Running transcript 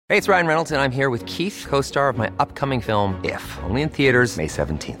Hey, it's Ryan Reynolds, and I'm here with Keith, co-star of my upcoming film, If, only in theaters May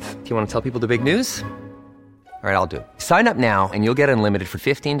 17th. Do you want to tell people the big news? All right, I'll do it. Sign up now and you'll get unlimited for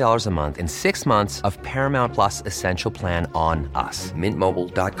 $15 a month and 6 months of Paramount Plus Essential Plan on us.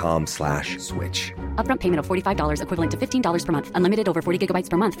 MintMobile.com/switch. Upfront payment of $45 equivalent to $15 per month. Unlimited over 40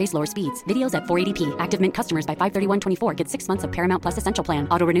 gigabytes per month. Face lower speeds. Videos at 480p. Active Mint customers by 531.24 get 6 months of Paramount Plus Essential Plan.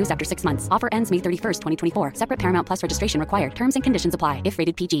 Auto renews after 6 months. Offer ends May 31st, 2024. Separate Paramount Plus registration required. Terms and conditions apply if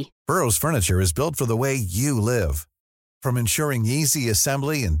rated PG. Burrow's furniture is built for the way you live. From ensuring easy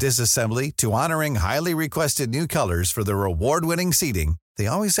assembly and disassembly to honoring highly requested new colors for their award-winning seating, they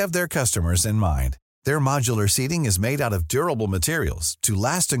always have their customers in mind. Their modular seating is made out of durable materials to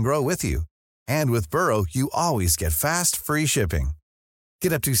last and grow with you. And with Burrow, you always get fast, free shipping.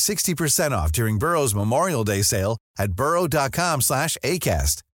 Get up to 60% off during Burrow's Memorial Day sale at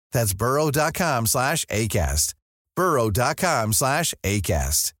burrow.com/ACAST. That's burrow.com/ACAST.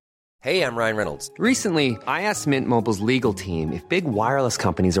 burrow.com/ACAST. Hey, I'm Ryan Reynolds. Recently, I asked Mint Mobile's legal team if big wireless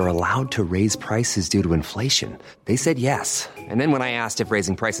companies are allowed to raise prices due to inflation. They said yes. And then when I asked if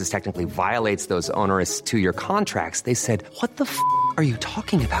raising prices technically violates those onerous two-year contracts, they said, "What the f*** are you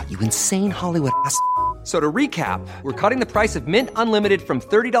talking about, you insane Hollywood ass?" So to recap, we're cutting the price of Mint Unlimited from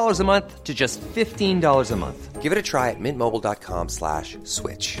 $30 a month to just $15 a month. Give it a try at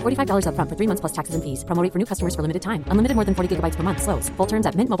mintmobile.com/switch. $45 upfront for 3 months plus taxes and fees. Promo rate for new customers for limited time. Unlimited more than 40 gigabytes per month. Slows full terms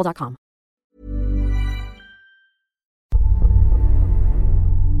at mintmobile.com.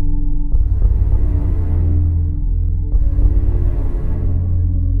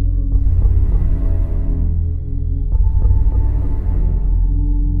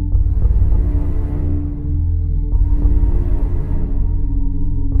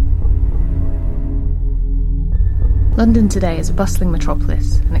 London today is a bustling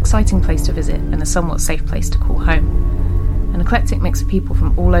metropolis, an exciting place to visit and a somewhat safe place to call home. An eclectic mix of people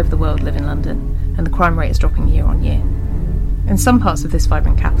from all over the world live in London, and the crime rate is dropping year on year. In some parts of this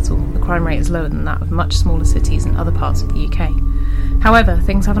vibrant capital, the crime rate is lower than that of much smaller cities in other parts of the UK. However,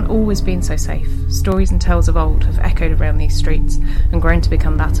 things haven't always been so safe. Stories and tales of old have echoed around these streets and grown to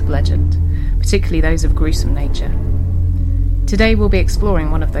become that of legend, particularly those of gruesome nature. Today we'll be exploring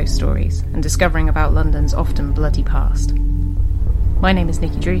one of those stories and discovering about London's often bloody past. My name is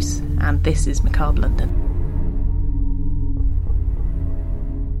Nikki Druce, and this is Macabre London.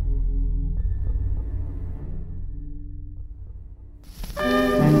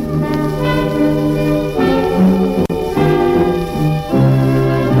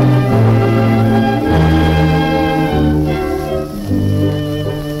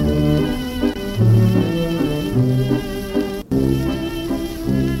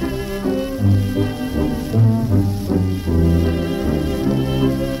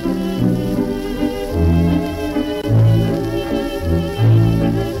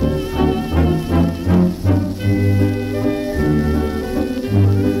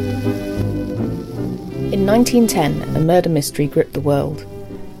 In 1910, a murder mystery gripped the world.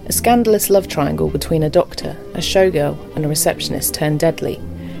 A scandalous love triangle between a doctor, a showgirl, and a receptionist turned deadly,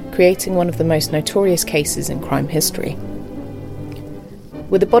 creating one of the most notorious cases in crime history.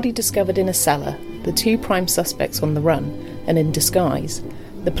 With a body discovered in a cellar, the two prime suspects on the run, and in disguise,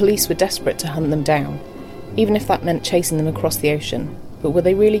 the police were desperate to hunt them down, even if that meant chasing them across the ocean. But were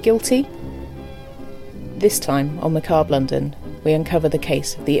they really guilty? This time, on Macabre London, we uncover the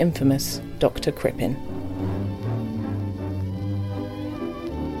case of the infamous Dr. Crippen.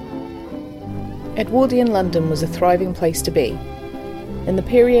 Edwardian London was a thriving place to be. In the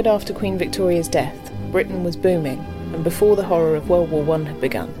period after Queen Victoria's death, Britain was booming, and before the horror of World War I had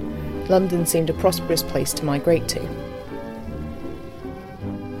begun, London seemed a prosperous place to migrate to.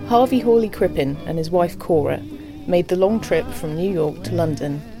 Harvey Hawley Crippen and his wife Cora made the long trip from New York to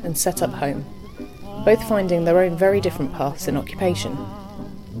London and set up home, both finding their own very different paths in occupation.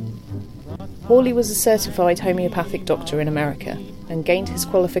 Hawley was a certified homeopathic doctor in America and gained his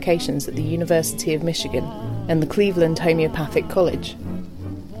qualifications at the University of Michigan and the Cleveland Homeopathic College.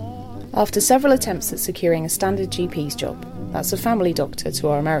 After several attempts at securing a standard GP's job, that's a family doctor to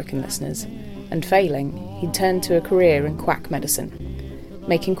our American listeners, and failing, he turned to a career in quack medicine,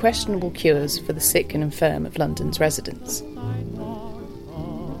 making questionable cures for the sick and infirm of London's residents.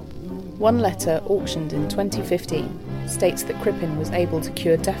 One letter auctioned in 2015 states that Crippen was able to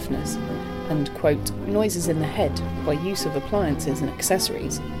cure deafness and, quote, noises in the head by use of appliances and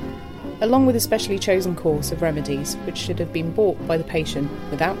accessories, along with a specially chosen course of remedies which should have been bought by the patient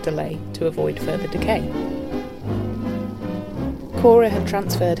without delay to avoid further decay. Cora had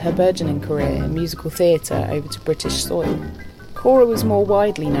transferred her burgeoning career in musical theatre over to British soil. Cora was more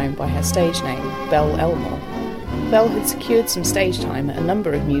widely known by her stage name, Belle Elmore. Belle had secured some stage time at a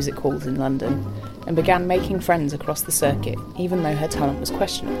number of music halls in London and began making friends across the circuit, even though her talent was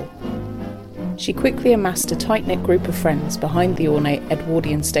questionable. She quickly amassed a tight-knit group of friends behind the ornate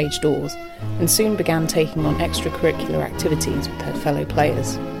Edwardian stage doors and soon began taking on extracurricular activities with her fellow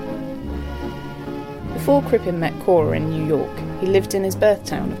players. Before Crippen met Cora in New York, he lived in his birth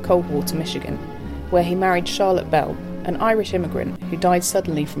town of Coldwater, Michigan, where he married Charlotte Bell, an Irish immigrant who died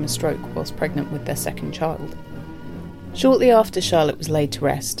suddenly from a stroke whilst pregnant with their second child. Shortly after Charlotte was laid to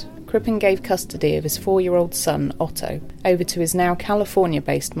rest, Crippen gave custody of his 4-year-old son, Otto, over to his now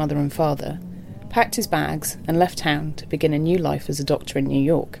California-based mother and father, packed his bags and left town to begin a new life as a doctor in New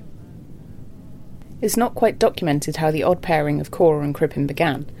York. It's not quite documented how the odd pairing of Cora and Crippen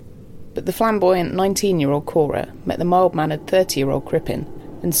began, but the flamboyant 19-year-old Cora met the mild-mannered 30-year-old Crippen,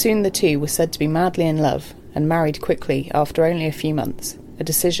 and soon the two were said to be madly in love and married quickly after only a few months, a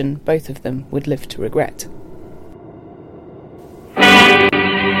decision both of them would live to regret.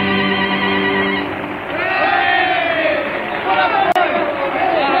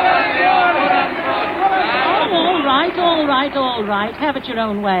 All right, have it your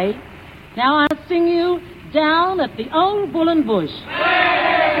own way. Now I'll sing you Down at the Old Bull and Bush.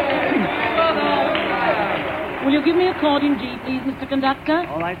 Will you give me a chord in G, please, Mr. Conductor?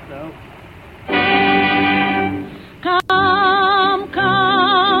 All right, so. Come,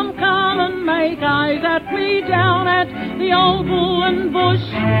 come, come and make eyes at me down at the Old Bull and Bush.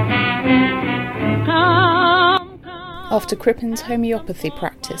 Come. After Crippen's homeopathy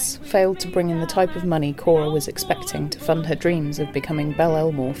practice failed to bring in the type of money Cora was expecting to fund her dreams of becoming Belle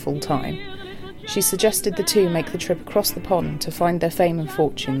Elmore full-time, she suggested the two make the trip across the pond to find their fame and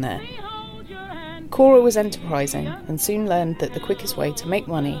fortune there. Cora was enterprising and soon learned that the quickest way to make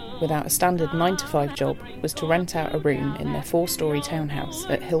money without a standard 9-to-5 job was to rent out a room in their 4-storey townhouse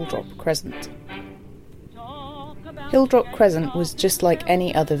at Hilldrop Crescent. Hilldrop Crescent was just like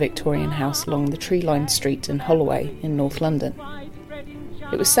any other Victorian house along the tree-lined street in Holloway in North London.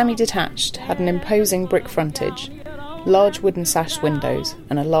 It was semi-detached, had an imposing brick frontage, large wooden sash windows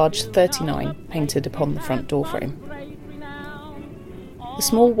and a large 39 painted upon the front door frame. The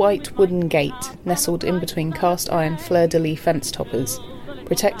small white wooden gate, nestled in between cast-iron fleur-de-lis fence toppers,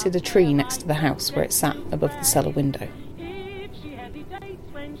 protected a tree next to the house where it sat above the cellar window.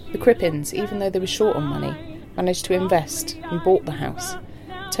 The Crippens, even though they were short on money, managed to invest and bought the house,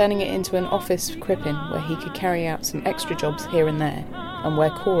 turning it into an office for Crippen where he could carry out some extra jobs here and there, and where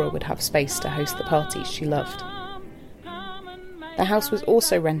Cora would have space to host the parties she loved. The house was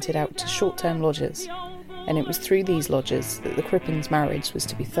also rented out to short-term lodgers, and it was through these lodgers that the Crippens' marriage was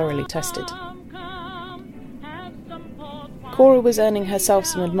to be thoroughly tested. Cora was earning herself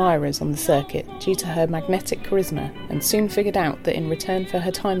some admirers on the circuit due to her magnetic charisma, and soon figured out that in return for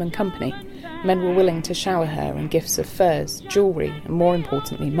her time and company, men were willing to shower her in gifts of furs, jewellery, and more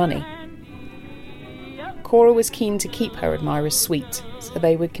importantly, money. Cora was keen to keep her admirers sweet, so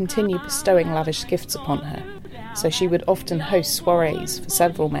they would continue bestowing lavish gifts upon her, so she would often host soirees for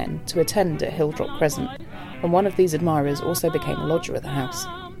several men to attend at Hilldrop Crescent, and one of these admirers also became a lodger at the house.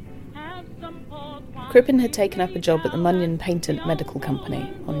 Crippen had taken up a job at the Munyon Patent Medical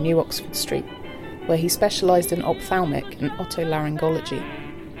Company on New Oxford Street, where he specialised in ophthalmic and otolaryngology.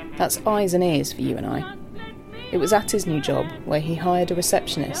 That's eyes and ears for you and I. It was at his new job where he hired a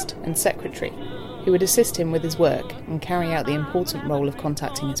receptionist and secretary who would assist him with his work and carry out the important role of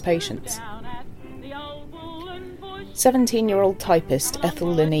contacting his patients. 17-year-old typist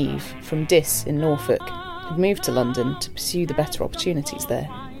Ethel Leneve from Diss in Norfolk had moved to London to pursue the better opportunities there.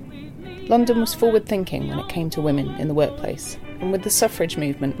 London was forward-thinking when it came to women in the workplace, and with the suffrage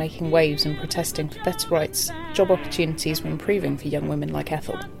movement making waves and protesting for better rights, job opportunities were improving for young women like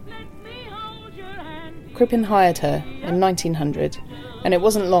Ethel. Crippen hired her in 1900, and it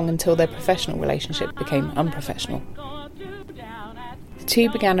wasn't long until their professional relationship became unprofessional. The two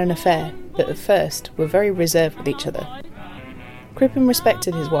began an affair, but at first were very reserved with each other. Crippen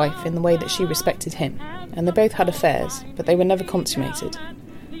respected his wife in the way that she respected him, and they both had affairs, but they were never consummated.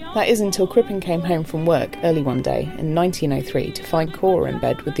 That is until Crippen came home from work early one day in 1903 to find Cora in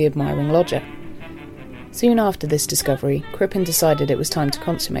bed with the admiring lodger. Soon after this discovery, Crippen decided it was time to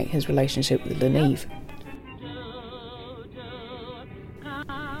consummate his relationship with Leneve.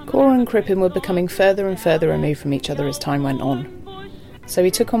 Cora and Crippen were becoming further and further removed from each other as time went on. So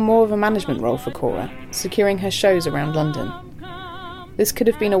he took on more of a management role for Cora, securing her shows around London. This could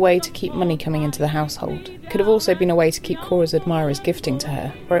have been a way to keep money coming into the household. It could have also been a way to keep Cora's admirers gifting to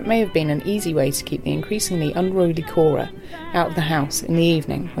her, or it may have been an easy way to keep the increasingly unruly Cora out of the house in the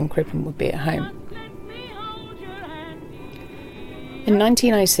evening when Crippen would be at home. In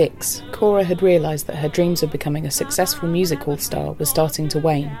 1906, Cora had realised that her dreams of becoming a successful music hall star were starting to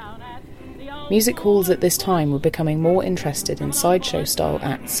wane. Music halls at this time were becoming more interested in sideshow-style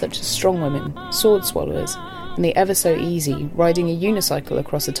acts such as strongwomen, sword swallowers, and the ever-so-easy riding a unicycle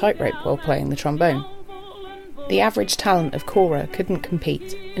across a tightrope while playing the trombone. The average talent of Cora couldn't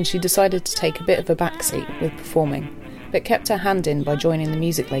compete, and she decided to take a bit of a backseat with performing, but kept her hand in by joining the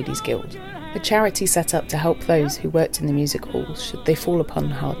Music Ladies Guild, a charity set up to help those who worked in the music halls should they fall upon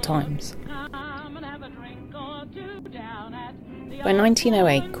hard times. By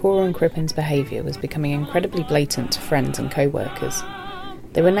 1908, Cora and Crippin's behaviour was becoming incredibly blatant to friends and co-workers.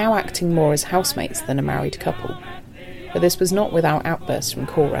 They were now acting more as housemates than a married couple. But this was not without outbursts from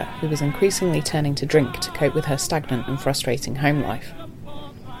Cora, who was increasingly turning to drink to cope with her stagnant and frustrating home life.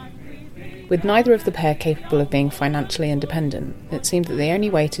 With neither of the pair capable of being financially independent, it seemed that the only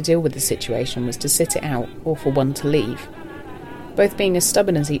way to deal with the situation was to sit it out or for one to leave. Both being as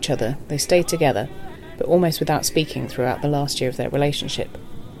stubborn as each other, they stayed together, but almost without speaking throughout the last year of their relationship.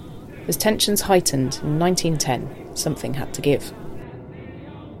 As tensions heightened in 1910, something had to give.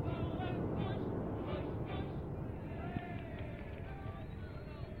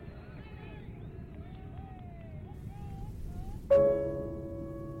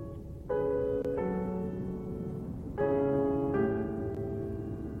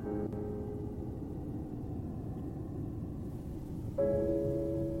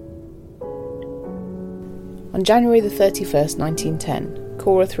 On January the 31st, 1910,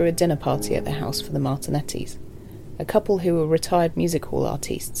 Cora threw a dinner party at their house for the Martinettis, a couple who were retired music hall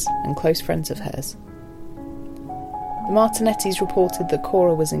artistes and close friends of hers. The Martinettis reported that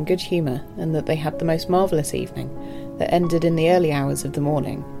Cora was in good humour and that they had the most marvellous evening that ended in the early hours of the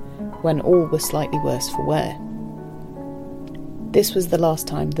morning, when all were slightly worse for wear. This was the last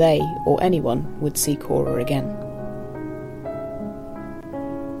time they, or anyone, would see Cora again.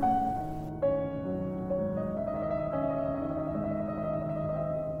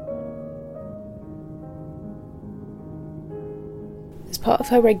 As part of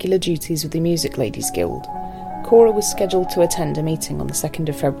her regular duties with the Music Ladies Guild, Cora was scheduled to attend a meeting on the 2nd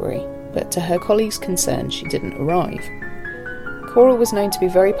of February, but to her colleagues' concern she didn't arrive. Cora was known to be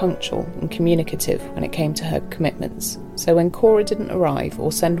very punctual and communicative when it came to her commitments, so when Cora didn't arrive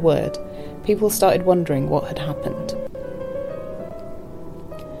or send word, people started wondering what had happened.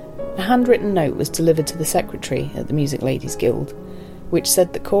 A handwritten note was delivered to the secretary at the Music Ladies Guild, which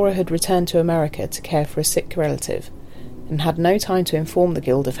said that Cora had returned to America to care for a sick relative, and had no time to inform the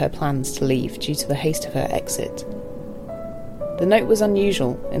Guild of her plans to leave due to the haste of her exit. The note was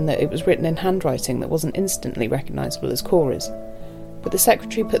unusual in that it was written in handwriting that wasn't instantly recognisable as Cora's, but the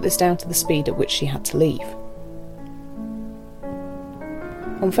secretary put this down to the speed at which she had to leave.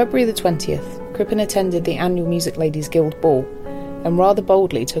 On February the 20th, Crippen attended the annual Music Ladies Guild ball, and rather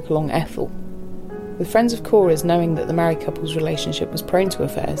boldly took along Ethel. With friends of Cora's knowing that the married couple's relationship was prone to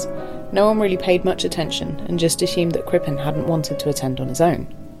affairs, no one really paid much attention and just assumed that Crippen hadn't wanted to attend on his own.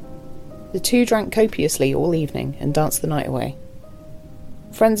 The two drank copiously all evening and danced the night away.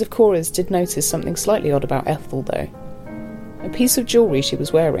 Friends of Cora's did notice something slightly odd about Ethel, though. A piece of jewellery she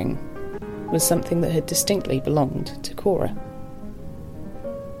was wearing was something that had distinctly belonged to Cora.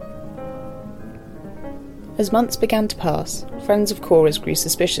 As months began to pass, friends of Cora's grew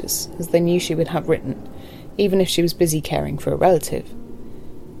suspicious, as they knew she would have written, even if she was busy caring for a relative.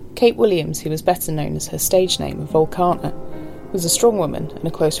 Kate Williams, who was better known as her stage name of Volcana, was a strong woman and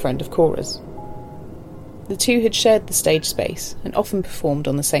a close friend of Cora's. The two had shared the stage space and often performed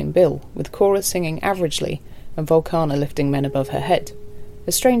on the same bill, with Cora singing averagely and Volcana lifting men above her head.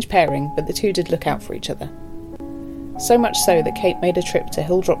 A strange pairing, but the two did look out for each other. So much so that Kate made a trip to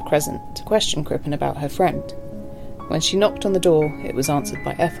Hilldrop Crescent to question Crippen about her friend. When she knocked on the door, it was answered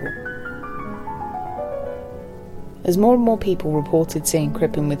by Ethel. As more and more people reported seeing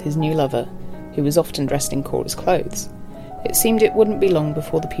Crippen with his new lover, who was often dressed in Cora's clothes, it seemed it wouldn't be long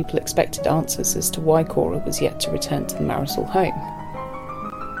before the people expected answers as to why Cora was yet to return to the marital home.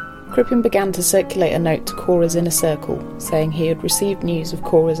 Crippen began to circulate a note to Cora's inner circle, saying he had received news of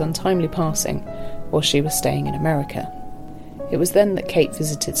Cora's untimely passing while she was staying in America. It was then that Kate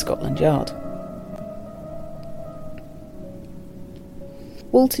visited Scotland Yard.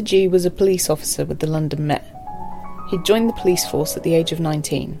 Walter Dew was a police officer with the London Met. He'd joined the police force at the age of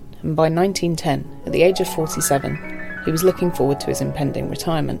 19, and by 1910, at the age of 47, he was looking forward to his impending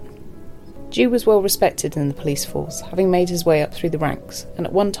retirement. Dew was well respected in the police force, having made his way up through the ranks, and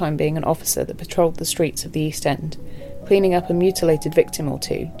at one time being an officer that patrolled the streets of the East End, cleaning up a mutilated victim or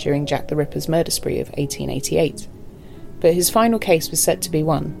two during Jack the Ripper's murder spree of 1888. But his final case was set to be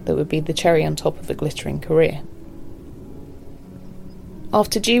one that would be the cherry on top of a glittering career.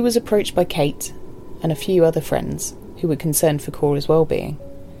 After Dew was approached by Kate and a few other friends who were concerned for Cora's well-being,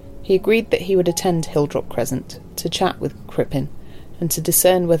 he agreed that he would attend Hildrop Crescent to chat with Crippen and to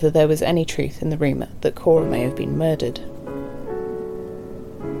discern whether there was any truth in the rumour that Cora may have been murdered.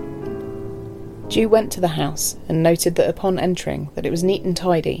 Dew went to the house and noted that upon entering that it was neat and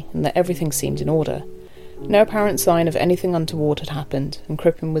tidy and that everything seemed in order. No apparent sign of anything untoward had happened, and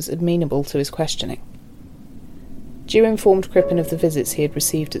Crippen was amenable to his questioning. Dew informed Crippen of the visits he had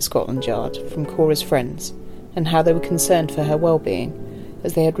received at Scotland Yard from Cora's friends, and how they were concerned for her well-being,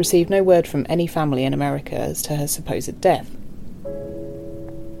 as they had received no word from any family in America as to her supposed death.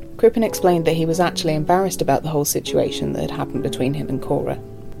 Crippen explained that he was actually embarrassed about the whole situation that had happened between him and Cora.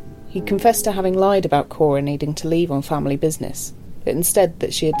 He confessed to having lied about Cora needing to leave on family business, but instead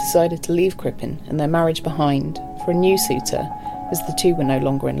that she had decided to leave Crippen and their marriage behind for a new suitor, as the two were no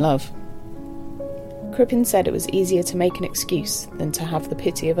longer in love. Crippen said it was easier to make an excuse than to have the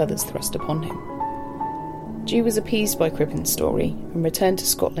pity of others thrust upon him. Dew was appeased by Crippen's story and returned to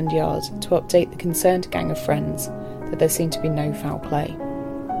Scotland Yard to update the concerned gang of friends that there seemed to be no foul play.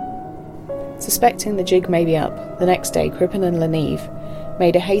 Suspecting the jig may be up, the next day Crippen and Leneve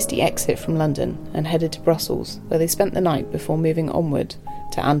made a hasty exit from London and headed to Brussels, where they spent the night before moving onward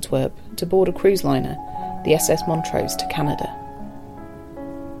to Antwerp to board a cruise liner, the SS Montrose, to Canada.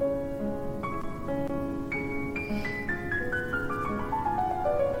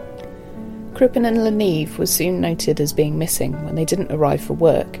 Crippen and Leneve was soon noted as being missing when they didn't arrive for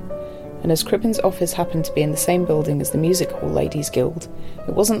work, and as Crippen's office happened to be in the same building as the Music Hall Ladies' Guild,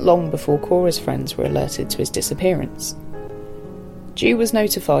 it wasn't long before Cora's friends were alerted to his disappearance. Dew was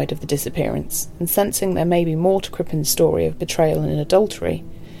notified of the disappearance, and sensing there may be more to Crippen's story of betrayal and adultery,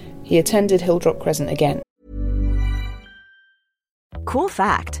 he attended Hildrop Crescent again. Cool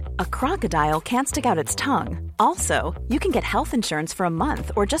fact, a crocodile can't stick out its tongue. Also, you can get health insurance for a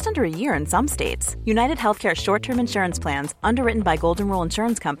month or just under a year in some states. United Healthcare short-term insurance plans, underwritten by Golden Rule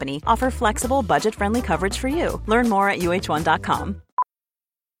Insurance Company, offer flexible, budget-friendly coverage for you. Learn more at UH1.com.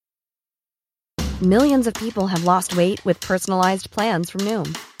 Millions of people have lost weight with personalized plans from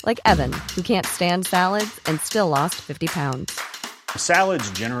Noom. Like Evan, who can't stand salads and still lost 50 pounds. Salads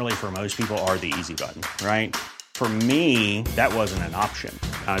generally for most people are the easy button, right? For me, that wasn't an option.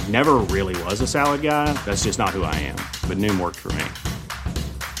 I never really was a salad guy. That's just not who I am. But Noom worked for me.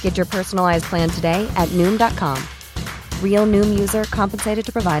 Get your personalized plan today at Noom.com. Real Noom user compensated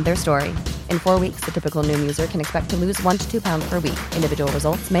to provide their story. In 4 weeks, the typical Noom user can expect to lose 1 to 2 pounds per week. Individual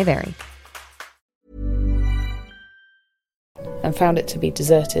results may vary. And found it to be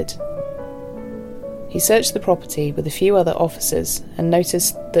deserted. He searched the property with a few other officers and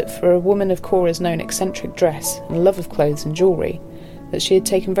noticed that for a woman of Cora's known eccentric dress and love of clothes and jewellery, that she had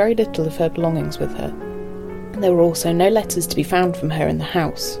taken very little of her belongings with her. There were also no letters to be found from her in the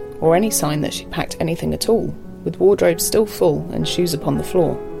house, or any sign that she packed anything at all, with wardrobes still full and shoes upon the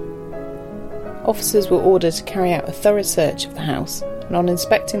floor. Officers were ordered to carry out a thorough search of the house, and on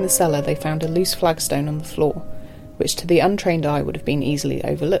inspecting the cellar they found a loose flagstone on the floor, which to the untrained eye would have been easily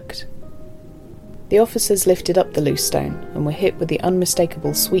overlooked. The officers lifted up the loose stone and were hit with the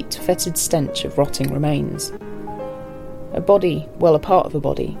unmistakable sweet, fetid stench of rotting remains. A body, well, a part of a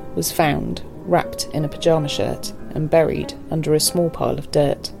body, was found, wrapped in a pyjama shirt and buried under a small pile of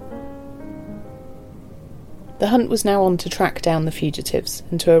dirt. The hunt was now on to track down the fugitives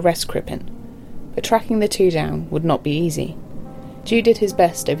and to arrest Crippen, but tracking the two down would not be easy. Dew did his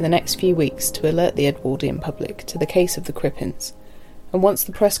best over the next few weeks to alert the Edwardian public to the case of the Crippens, and once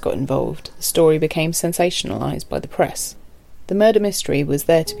the press got involved, the story became sensationalised by the press. The murder mystery was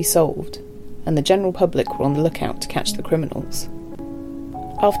there to be solved, and the general public were on the lookout to catch the criminals.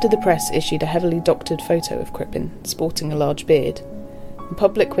 After the press issued a heavily doctored photo of Crippen, sporting a large beard, the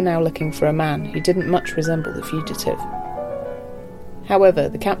public were now looking for a man who didn't much resemble the fugitive. However,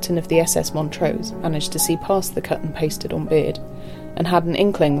 the captain of the SS Montrose managed to see past the cut and pasted on beard, and had an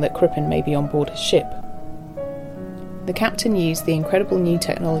inkling that Crippen may be on board his ship. The captain used the incredible new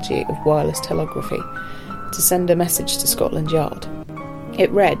technology of wireless telegraphy to send a message to Scotland Yard.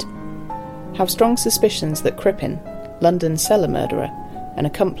 It read, "Have strong suspicions that Crippen, London's cellar murderer, an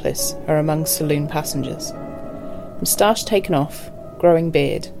accomplice, are among saloon passengers. Moustache taken off, growing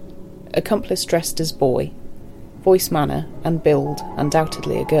beard, accomplice dressed as boy, voice, manner and build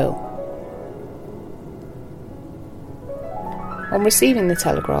undoubtedly a girl." On receiving the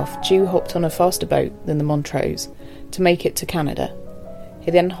telegraph, Dew hopped on a faster boat than the Montrose to make it to Canada. He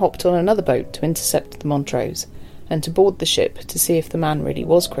then hopped on another boat to intercept the Montrose and to board the ship to see if the man really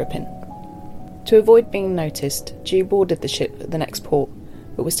was Crippen. To avoid being noticed, Dew boarded the ship at the next port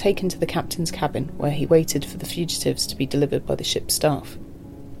but was taken to the captain's cabin where he waited for the fugitives to be delivered by the ship's staff.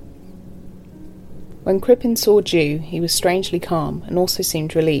 When Crippen saw Dew, he was strangely calm and also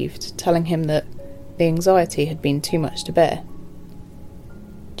seemed relieved, telling him that the anxiety had been too much to bear.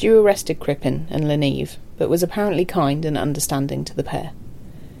 Dew arrested Crippen and Leneve, but was apparently kind and understanding to the pair.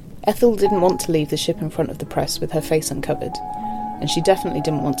 Ethel didn't want to leave the ship in front of the press with her face uncovered, and she definitely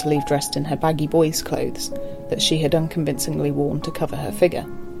didn't want to leave dressed in her baggy boy's clothes that she had unconvincingly worn to cover her figure.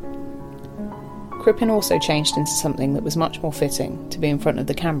 Crippen also changed into something that was much more fitting to be in front of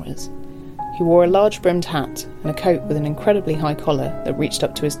the cameras. He wore a large brimmed hat and a coat with an incredibly high collar that reached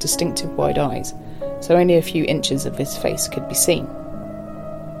up to his distinctive wide eyes, so only a few inches of his face could be seen.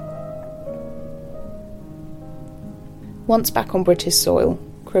 Once back on British soil,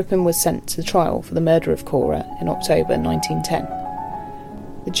 Crippen was sent to trial for the murder of Cora in October 1910.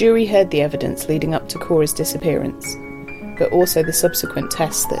 The jury heard the evidence leading up to Cora's disappearance, but also the subsequent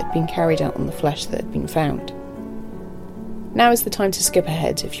tests that had been carried out on the flesh that had been found. Now is the time to skip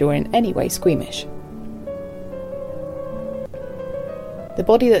ahead if you're in any way squeamish. The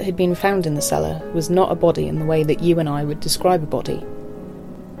body that had been found in the cellar was not a body in the way that you and I would describe a body.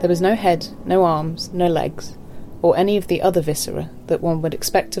 There was no head, no arms, no legs, or any of the other viscera that one would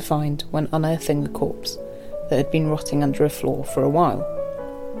expect to find when unearthing a corpse that had been rotting under a floor for a while.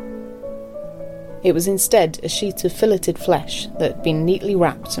 It was instead a sheet of filleted flesh that had been neatly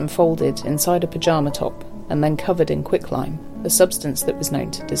wrapped and folded inside a pyjama top and then covered in quicklime, a substance that was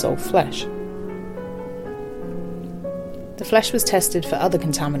known to dissolve flesh. The flesh was tested for other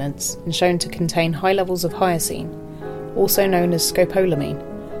contaminants and shown to contain high levels of hyoscine, also known as scopolamine,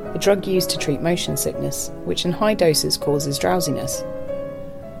 a drug used to treat motion sickness, which in high doses causes drowsiness.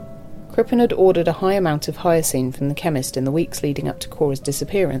 Crippen had ordered a high amount of hyoscine from the chemist in the weeks leading up to Cora's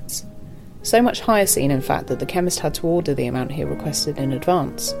disappearance. So much hyoscine, in fact, that the chemist had to order the amount he requested in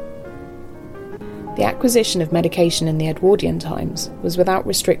advance. The acquisition of medication in the Edwardian times was without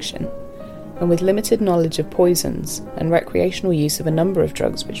restriction, and with limited knowledge of poisons and recreational use of a number of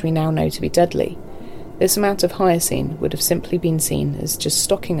drugs which we now know to be deadly, this amount of hyoscine would have simply been seen as just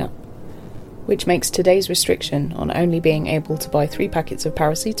stocking up, which makes today's restriction on only being able to buy 3 packets of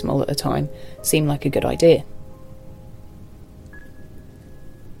paracetamol at a time seem like a good idea.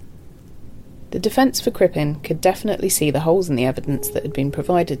 The defence for Crippen could definitely see the holes in the evidence that had been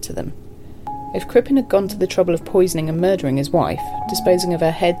provided to them. If Crippen had gone to the trouble of poisoning and murdering his wife, disposing of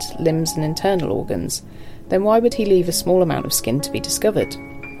her head, limbs and internal organs, then why would he leave a small amount of skin to be discovered?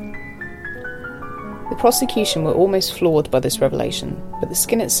 The prosecution were almost floored by this revelation, but the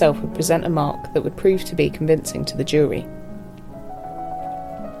skin itself would present a mark that would prove to be convincing to the jury.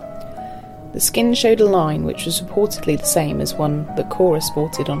 The skin showed a line which was reportedly the same as one that Cora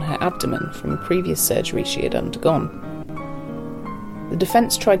sported on her abdomen from a previous surgery she had undergone. The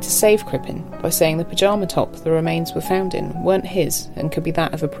defence tried to save Crippen by saying the pyjama top the remains were found in weren't his and could be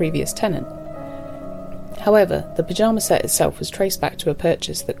that of a previous tenant. However, the pyjama set itself was traced back to a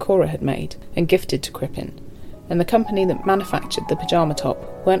purchase that Cora had made and gifted to Crippen, and the company that manufactured the pyjama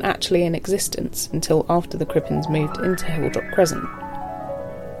top weren't actually in existence until after the Crippens moved into Hilldrop Crescent.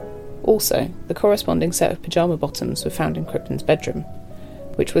 Also, the corresponding set of pyjama bottoms were found in Crippen's bedroom,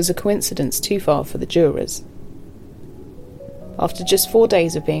 which was a coincidence too far for the jurors. After just 4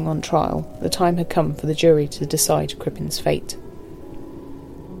 days of being on trial, the time had come for the jury to decide Crippen's fate.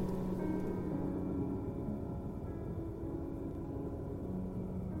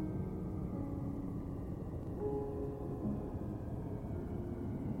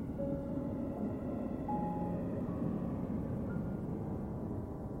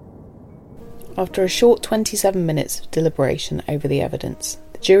 After a short 27 minutes of deliberation over the evidence,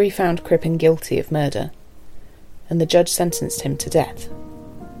 the jury found Crippen guilty of murder, and the judge sentenced him to death.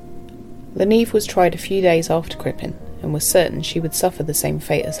 Leneve was tried a few days after Crippen, and was certain she would suffer the same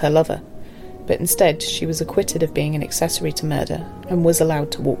fate as her lover, but instead she was acquitted of being an accessory to murder, and was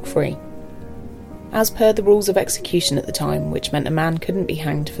allowed to walk free. As per the rules of execution at the time, which meant a man couldn't be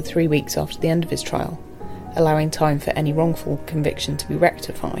hanged for 3 weeks after the end of his trial, allowing time for any wrongful conviction to be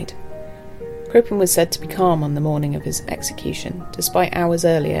rectified, Crippen was said to be calm on the morning of his execution, despite hours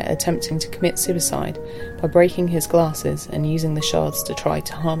earlier attempting to commit suicide by breaking his glasses and using the shards to try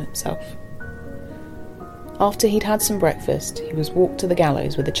to harm himself. After he'd had some breakfast, he was walked to the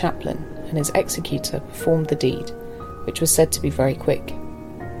gallows with a chaplain, and his executor performed the deed, which was said to be very quick.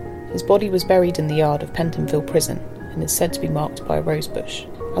 His body was buried in the yard of Pentonville Prison, and is said to be marked by a rosebush,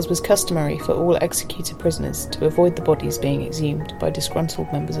 as was customary for all executed prisoners to avoid the bodies being exhumed by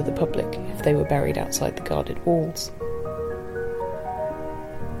disgruntled members of the public if they were buried outside the guarded walls.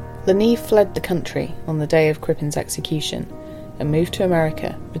 Leneve fled the country on the day of Crippen's execution, and moved to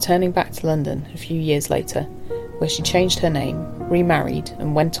America, returning back to London a few years later, where she changed her name, remarried,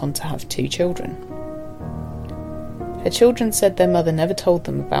 and went on to have 2 children. Her children said their mother never told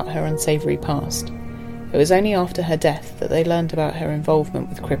them about her unsavoury past. It was only after her death that they learned about her involvement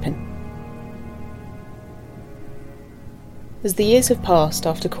with Crippen. As the years have passed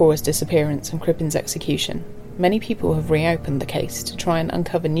after Cora's disappearance and Crippen's execution, many people have reopened the case to try and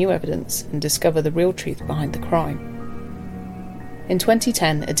uncover new evidence and discover the real truth behind the crime. In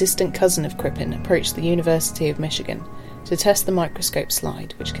 2010, a distant cousin of Crippen approached the University of Michigan to test the microscope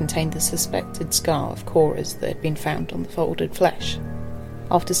slide which contained the suspected scar of Cora's that had been found on the folded flesh.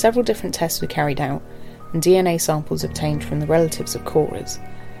 After several different tests were carried out and DNA samples obtained from the relatives of Cora's,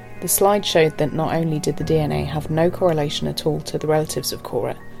 the slide showed that not only did the DNA have no correlation at all to the relatives of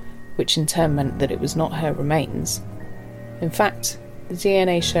Cora, which in turn meant that it was not her remains. In fact, the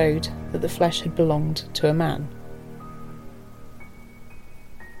DNA showed that the flesh had belonged to a man.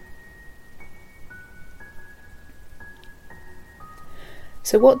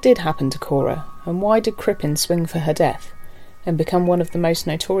 So what did happen to Cora, and why did Crippen swing for her death, and become one of the most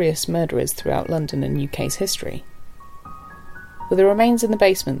notorious murderers throughout London and UK's history? Were the remains in the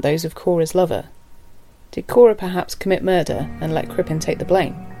basement those of Cora's lover? Did Cora perhaps commit murder and let Crippen take the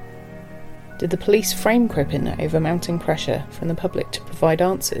blame? Did the police frame Crippen over mounting pressure from the public to provide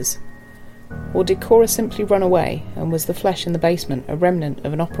answers? Or did Cora simply run away, and was the flesh in the basement a remnant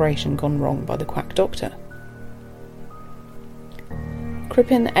of an operation gone wrong by the quack doctor?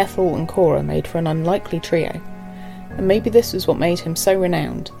 Crippen, Ethel and Cora made for an unlikely trio, and maybe this was what made him so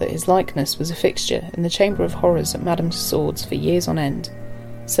renowned that his likeness was a fixture in the Chamber of Horrors at Madame Tussauds for years on end,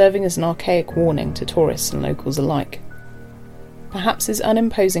 serving as an archaic warning to tourists and locals alike. Perhaps his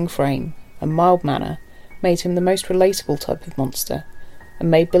unimposing frame and mild manner made him the most relatable type of monster, and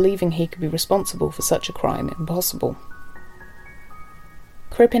made believing he could be responsible for such a crime impossible.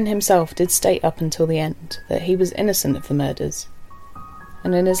 Crippen himself did state up until the end that he was innocent of the murders,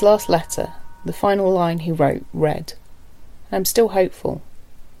 and in his last letter, the final line he wrote read, "I am still hopeful,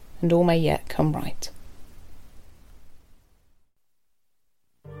 and all may yet come right."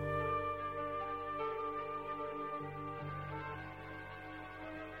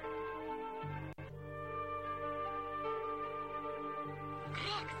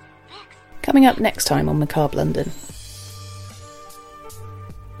 Coming up next time on Macabre London.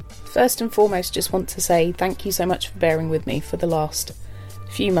 First and foremost, just want to say thank you so much for bearing with me for the last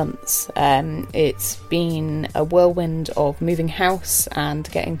few months. It's been a whirlwind of moving house and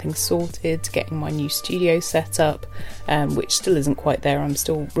getting things sorted, getting my new studio set up, which still isn't quite there. I'm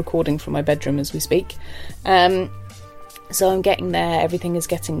still recording from my bedroom as we speak. So I'm getting there, everything is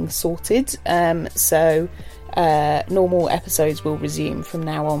getting sorted. Normal episodes will resume from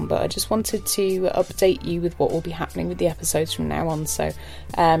now on, but I just wanted to update you with what will be happening with the episodes from now on. So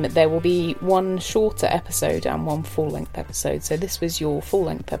there will be one shorter episode and one full-length episode. So this was your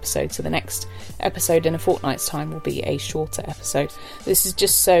full-length episode, so the next episode in a fortnight's time will be a shorter episode. This is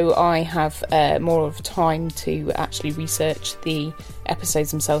just so I have more of time to actually research the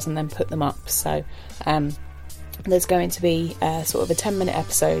episodes themselves and then put them up. So there's going to be sort of a 10-minute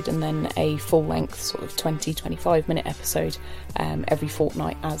episode and then a full-length sort of 20-25 minute episode every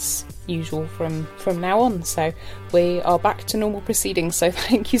fortnight as usual from now on. So we are back to normal proceedings, so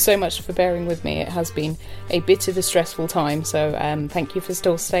thank you so much for bearing with me. It has been a bit of a stressful time, so thank you for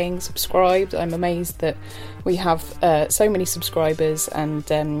still staying subscribed. I'm amazed that we have so many subscribers, and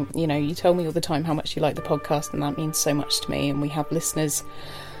you tell me all the time how much you like the podcast, and that means so much to me. And we have listeners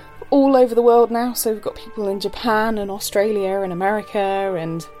all over the world now, so we've got people in Japan and Australia and America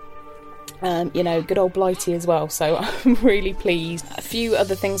and good old Blighty as well, so I'm really pleased. A few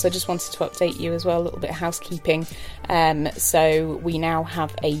other things I just wanted to update you as well, a little bit of housekeeping. So we now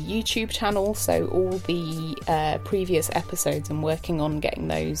have a YouTube channel, so all the previous episodes I'm working on getting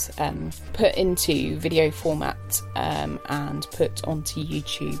those put into video format and put onto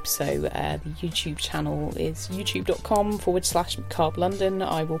YouTube. So the YouTube channel is youtube.com/Macabre London.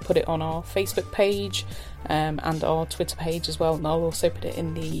 I will put it on our Facebook page and our Twitter page as well, and I'll also put it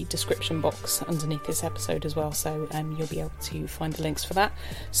in the description box underneath this episode as well, so you'll be able to find the links for that.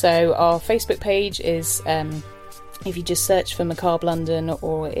 So our Facebook page is if you just search for Macabre London,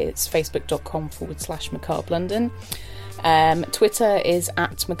 or it's facebook.com/Macabre London. Twitter is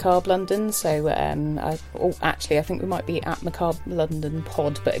 @MacabreLondon, so I think we might be @Macabre London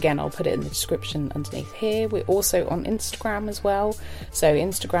Pod, but again I'll put it in the description underneath here. We're also on Instagram as well, so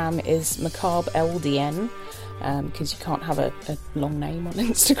Instagram is MacabreLDN, because you can't have a long name on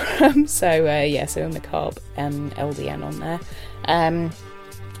Instagram, so Macabre LDN on there.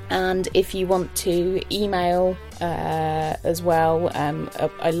 And if you want to email as well,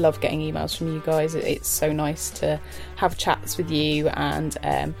 I love getting emails from you guys. It's so nice to have chats with you, and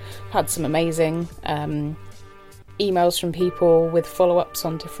had some amazing emails from people with follow-ups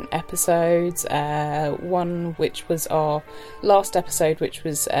on different episodes. One which was our last episode, which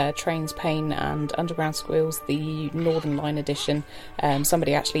was Trains, Pain and Underground Squeals, the Northern Line edition.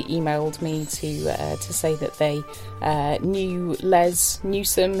 Somebody actually emailed me to say that they knew Les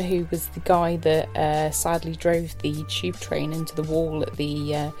Newsom, who was the guy that sadly drove the tube train into the wall at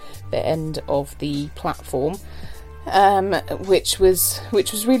the end of the platform. Which was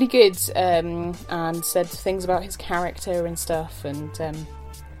really good, and said things about his character and stuff, and kind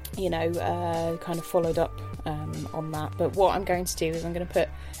of followed up on that. But what I'm going to do is I'm going to put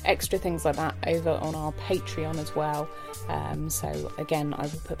extra things like that over on our Patreon as well. So again, I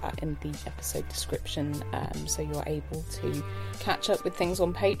will put that in the episode description, so you're able to catch up with things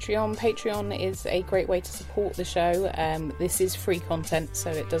on Patreon. Patreon is a great way to support the show. This is free content, so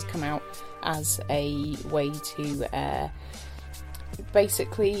it does come out as a way to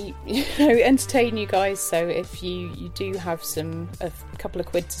basically entertain you guys. So if you do have a couple of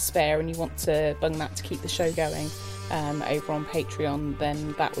quid to spare and you want to bung that to keep the show going over on Patreon,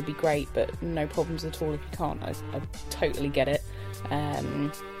 then that would be great, but no problems at all if you can't. I totally get it.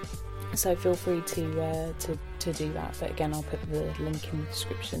 So feel free to do that. But again, I'll put the link in the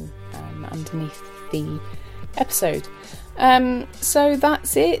description underneath the episode. So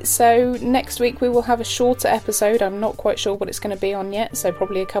that's it. So next week we will have a shorter episode. I'm not quite sure what it's going to be on yet, so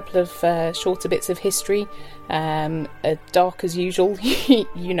probably a couple of shorter bits of history, dark as usual.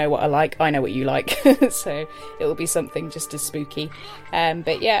 You know what I like, I know what you like. So it will be something just as spooky,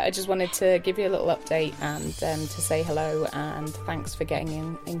 but yeah, I just wanted to give you a little update and to say hello and thanks for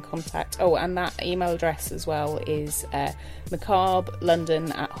getting in contact. Oh, and that email address as well is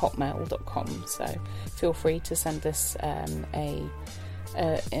macabrelondon@hotmail.com, so feel free to send us an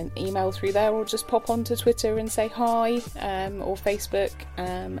email through there, or just pop onto Twitter and say hi, or Facebook,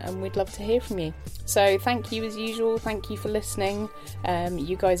 and we'd love to hear from you. So thank you as usual, thank you for listening.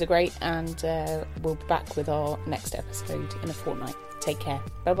 You guys are great, and we'll be back with our next episode in a fortnight. Take care.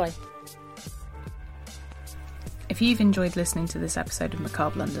 Bye bye. If you've enjoyed listening to this episode of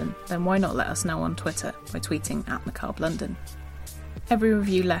Macabre London, then why not let us know on Twitter by tweeting @MacabreLondon. Every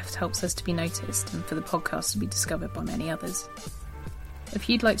review left helps us to be noticed and for the podcast to be discovered by many others. If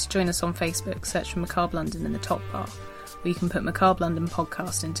you'd like to join us on Facebook, search for Macabre London in the top bar, or you can put Macabre London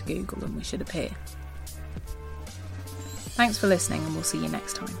Podcast into Google and we should appear. Thanks for listening, and we'll see you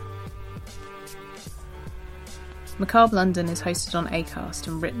next time. Macabre London is hosted on Acast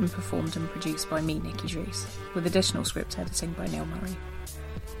and written, performed and produced by me, Nikki Drews, with additional script editing by Neil Murray.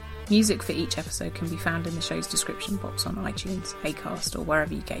 Music for each episode can be found in the show's description box on iTunes, Acast, or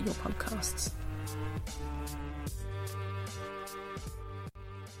wherever you get your podcasts.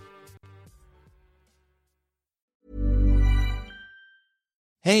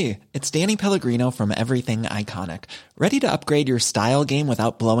 Hey, it's Danny Pellegrino from Everything Iconic. Ready to upgrade your style game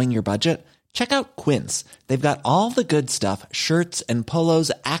without blowing your budget? Check out Quince. They've got all the good stuff, shirts and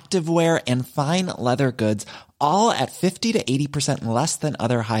polos, activewear, and fine leather goods, all at 50 to 80% less than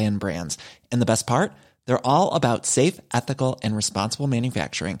other high-end brands. And the best part? They're all about safe, ethical, and responsible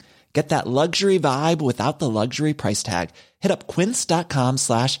manufacturing. Get that luxury vibe without the luxury price tag. Hit up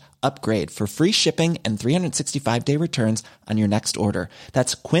quince.com/upgrade for free shipping and 365-day returns on your next order.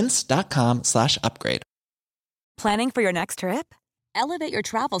 That's quince.com/upgrade. Planning for your next trip? Elevate your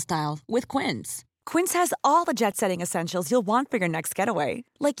travel style with Quince. Quince has all the jet-setting essentials you'll want for your next getaway,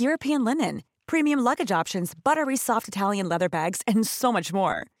 like European linen, premium luggage options, buttery soft Italian leather bags, and so much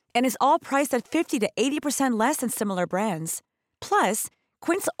more. And is all priced at 50 to 80% less than similar brands. Plus,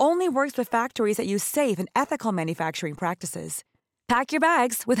 Quince only works with factories that use safe and ethical manufacturing practices. Pack your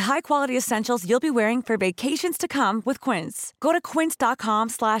bags with high-quality essentials you'll be wearing for vacations to come with Quince. Go to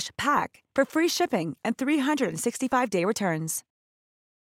quince.com/pack for free shipping and 365-day returns.